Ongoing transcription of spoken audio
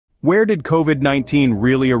Where did COVID-19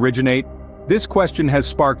 really originate? This question has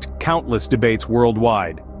sparked countless debates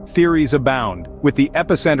worldwide. Theories abound, with the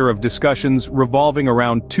epicenter of discussions revolving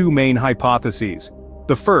around two main hypotheses.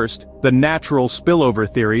 The first, the natural spillover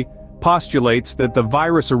theory, postulates that the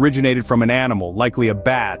virus originated from an animal, likely a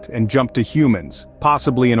bat, and jumped to humans,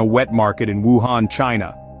 possibly in a wet market in Wuhan,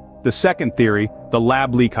 China. The second theory, the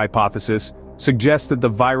lab leak hypothesis, suggests that the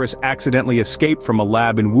virus accidentally escaped from a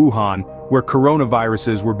lab in Wuhan, where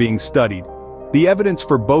coronaviruses were being studied. The evidence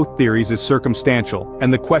for both theories is circumstantial,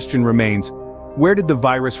 and the question remains, where did the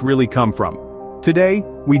virus really come from? Today,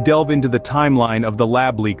 we delve into the timeline of the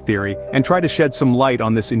lab leak theory and try to shed some light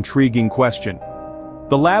on this intriguing question.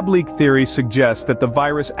 The lab leak theory suggests that the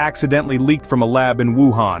virus accidentally leaked from a lab in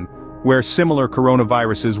Wuhan, where similar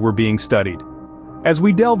coronaviruses were being studied. As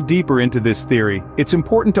we delve deeper into this theory, it's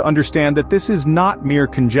important to understand that this is not mere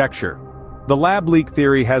conjecture. The lab leak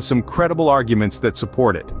theory has some credible arguments that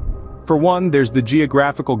support it. For one, there's the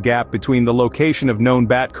geographical gap between the location of known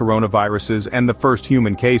bat coronaviruses and the first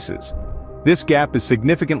human cases. This gap is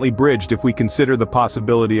significantly bridged if we consider the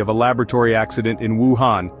possibility of a laboratory accident in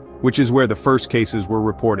Wuhan, which is where the first cases were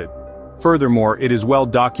reported. Furthermore, it is well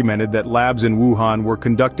documented that labs in Wuhan were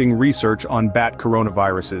conducting research on bat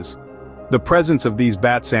coronaviruses. The presence of these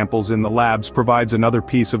bat samples in the labs provides another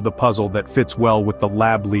piece of the puzzle that fits well with the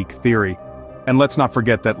lab leak theory. And let's not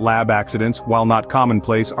forget that lab accidents, while not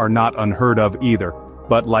commonplace, are not unheard of either.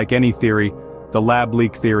 But like any theory, the lab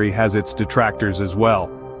leak theory has its detractors as well.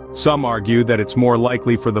 Some argue that it's more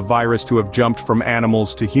likely for the virus to have jumped from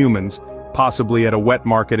animals to humans, possibly at a wet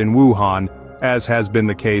market in Wuhan, as has been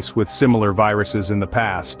the case with similar viruses in the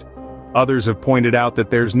past. Others have pointed out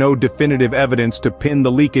that there's no definitive evidence to pin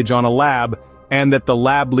the leakage on a lab, and that the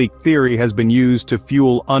lab leak theory has been used to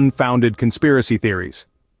fuel unfounded conspiracy theories.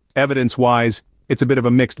 Evidence-wise, it's a bit of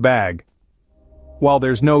a mixed bag. While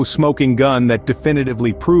there's no smoking gun that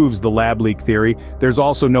definitively proves the lab leak theory, there's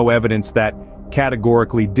also no evidence that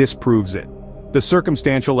categorically disproves it. The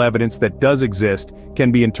circumstantial evidence that does exist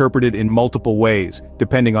can be interpreted in multiple ways,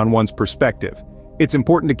 depending on one's perspective. It's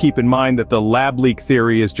important to keep in mind that the lab leak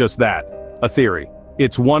theory is just that, a theory.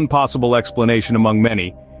 It's one possible explanation among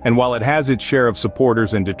many, and while it has its share of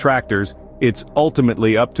supporters and detractors, it's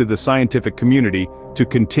ultimately up to the scientific community to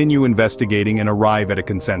continue investigating and arrive at a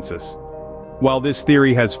consensus. While this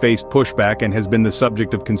theory has faced pushback and has been the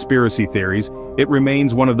subject of conspiracy theories, it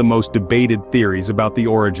remains one of the most debated theories about the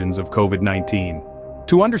origins of COVID-19.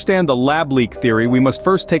 To understand the lab leak theory, we must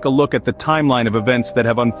first take a look at the timeline of events that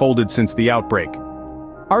have unfolded since the outbreak.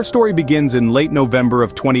 Our story begins in late November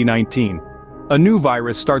of 2019. A new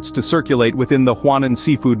virus starts to circulate within the Huanan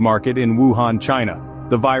seafood market in Wuhan, China.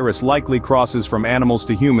 The virus likely crosses from animals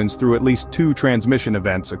to humans through at least 2 transmission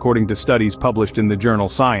events, according to studies published in the journal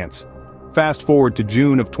Science. Fast forward to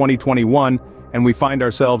June of 2021, and we find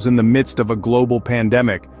ourselves in the midst of a global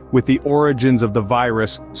pandemic, with the origins of the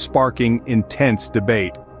virus sparking intense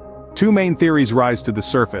debate. 2 main theories rise to the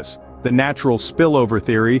surface: the natural spillover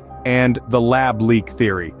theory and the lab leak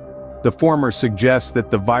theory. The former suggests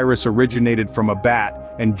that the virus originated from a bat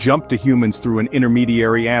and jumped to humans through an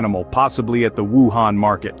intermediary animal, possibly at the Wuhan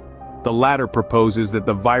market. The latter proposes that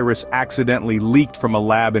the virus accidentally leaked from a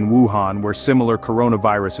lab in Wuhan where similar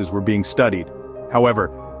coronaviruses were being studied.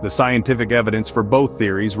 However, the scientific evidence for both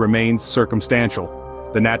theories remains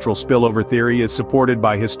circumstantial. The natural spillover theory is supported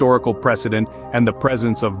by historical precedent and the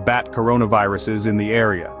presence of bat coronaviruses in the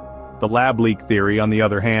area. The lab leak theory, on the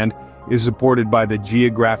other hand, is supported by the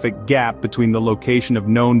geographic gap between the location of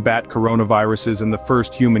known bat coronaviruses and the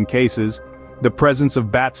first human cases, the presence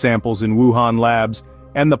of bat samples in Wuhan labs,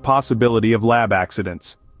 and the possibility of lab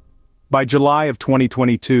accidents. By July of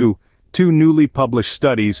 2022, 2 newly published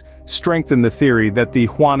studies strengthened the theory that the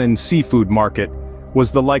Huanan seafood market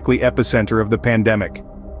was the likely epicenter of the pandemic.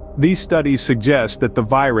 These studies suggest that the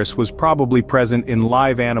virus was probably present in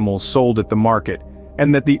live animals sold at the market,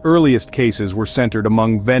 and that the earliest cases were centered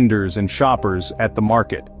among vendors and shoppers at the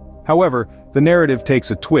market. However, the narrative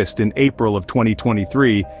takes a twist in April of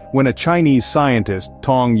 2023, when a Chinese scientist,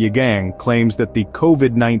 Tong Yigang, claims that the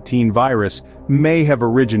COVID-19 virus may have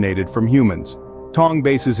originated from humans. Tong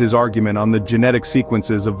bases his argument on the genetic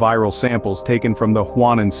sequences of viral samples taken from the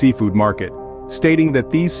Huanan seafood market, stating that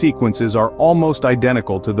these sequences are almost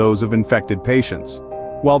identical to those of infected patients.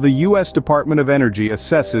 While the U.S. Department of Energy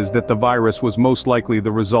assesses that the virus was most likely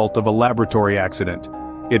the result of a laboratory accident,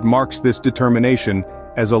 it marks this determination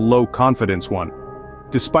as a low-confidence one.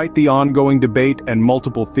 Despite the ongoing debate and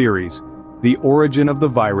multiple theories, the origin of the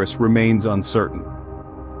virus remains uncertain.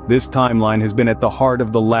 This timeline has been at the heart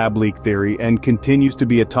of the lab leak theory and continues to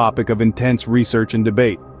be a topic of intense research and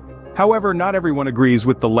debate. However, not everyone agrees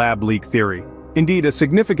with the lab leak theory. Indeed, a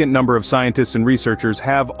significant number of scientists and researchers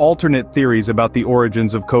have alternate theories about the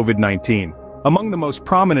origins of COVID-19. Among the most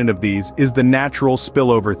prominent of these is the natural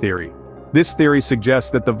spillover theory. This theory suggests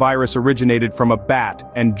that the virus originated from a bat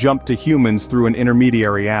and jumped to humans through an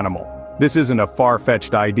intermediary animal. This isn't a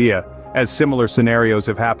far-fetched idea, as similar scenarios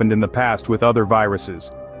have happened in the past with other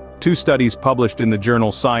viruses. 2 studies published in the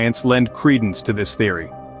journal Science lend credence to this theory.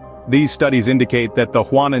 These studies indicate that the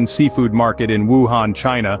Huanan seafood market in Wuhan,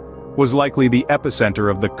 China, was likely the epicenter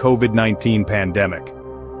of the COVID-19 pandemic.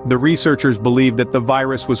 The researchers believe that the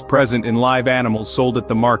virus was present in live animals sold at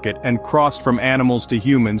the market and crossed from animals to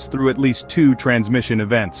humans through at least 2 transmission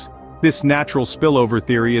events. This natural spillover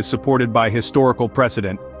theory is supported by historical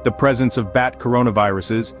precedent, the presence of bat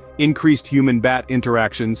coronaviruses, increased human-bat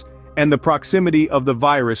interactions, and the proximity of the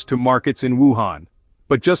virus to markets in Wuhan.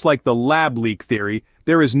 But just like the lab leak theory,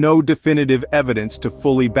 there is no definitive evidence to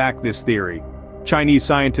fully back this theory. Chinese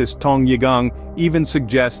scientist Tong Yigang even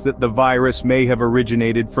suggests that the virus may have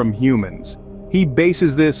originated from humans. He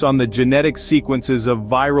bases this on the genetic sequences of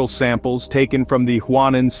viral samples taken from the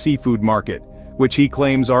Huanan seafood market, which he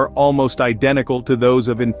claims are almost identical to those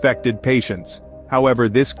of infected patients. However,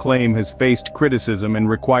 this claim has faced criticism and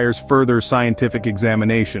requires further scientific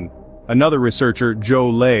examination. Another researcher,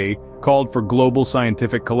 Zhou Lei, called for global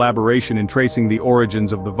scientific collaboration in tracing the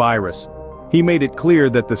origins of the virus. He made it clear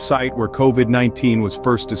that the site where COVID-19 was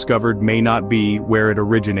first discovered may not be where it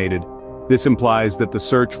originated. This implies that the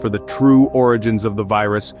search for the true origins of the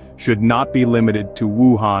virus should not be limited to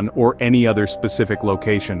Wuhan or any other specific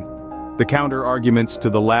location. The counter-arguments to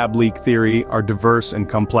the lab leak theory are diverse and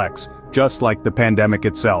complex, just like the pandemic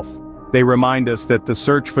itself. They remind us that the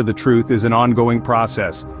search for the truth is an ongoing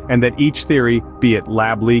process, and that each theory, be it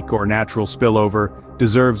lab leak or natural spillover,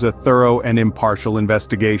 deserves a thorough and impartial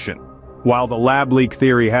investigation. While the lab leak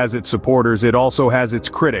theory has its supporters, it also has its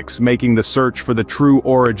critics, making the search for the true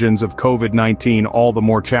origins of COVID-19 all the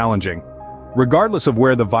more challenging. Regardless of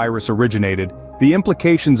where the virus originated, the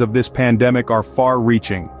implications of this pandemic are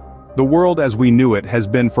far-reaching. The world as we knew it has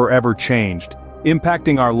been forever changed,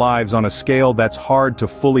 impacting our lives on a scale that's hard to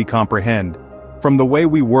fully comprehend. From the way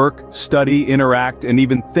we work, study, interact, and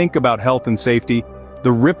even think about health and safety,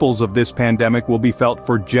 the ripples of this pandemic will be felt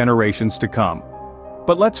for generations to come.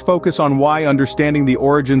 But let's focus on why understanding the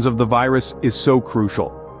origins of the virus is so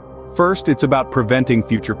crucial. First, it's about preventing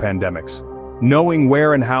future pandemics. Knowing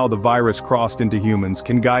where and how the virus crossed into humans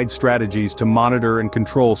can guide strategies to monitor and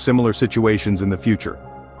control similar situations in the future.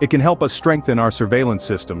 It can help us strengthen our surveillance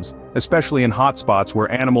systems, especially in hotspots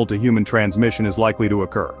where animal-to-human transmission is likely to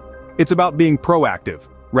occur. It's about being proactive,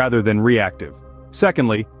 rather than reactive.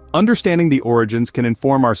 Secondly, understanding the origins can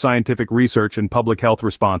inform our scientific research and public health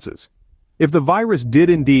responses. If the virus did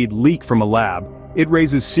indeed leak from a lab, it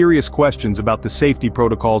raises serious questions about the safety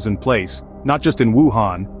protocols in place, not just in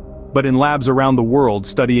Wuhan, but in labs around the world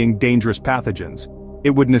studying dangerous pathogens. It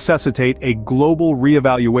would necessitate a global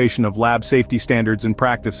reevaluation of lab safety standards and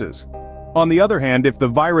practices. On the other hand, if the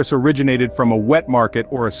virus originated from a wet market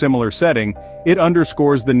or a similar setting, it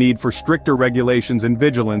underscores the need for stricter regulations and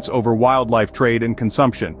vigilance over wildlife trade and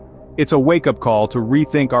consumption. It's a wake-up call to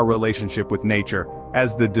rethink our relationship with nature,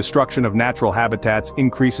 as the destruction of natural habitats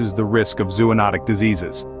increases the risk of zoonotic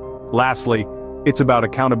diseases. Lastly, it's about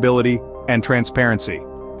accountability and transparency.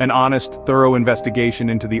 An honest, thorough investigation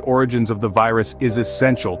into the origins of the virus is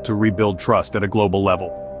essential to rebuild trust at a global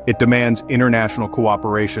level. It demands international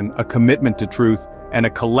cooperation, a commitment to truth, and a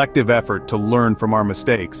collective effort to learn from our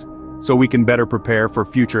mistakes, so we can better prepare for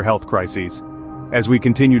future health crises. As we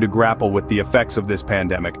continue to grapple with the effects of this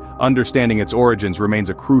pandemic, understanding its origins remains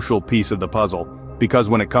a crucial piece of the puzzle, because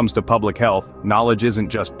when it comes to public health, knowledge isn't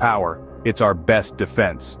just power, it's our best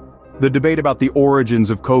defense. The debate about the origins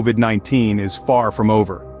of COVID-19 is far from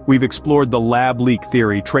over. We've explored the lab leak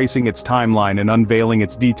theory, tracing its timeline and unveiling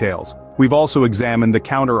its details. We've also examined the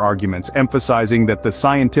counter-arguments, emphasizing that the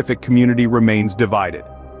scientific community remains divided.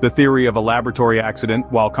 The theory of a laboratory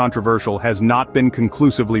accident, while controversial, has not been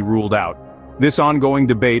conclusively ruled out. This ongoing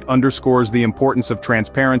debate underscores the importance of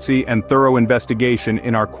transparency and thorough investigation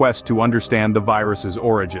in our quest to understand the virus's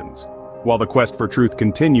origins. While the quest for truth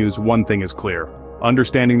continues, one thing is clear: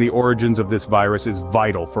 understanding the origins of this virus is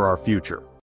vital for our future.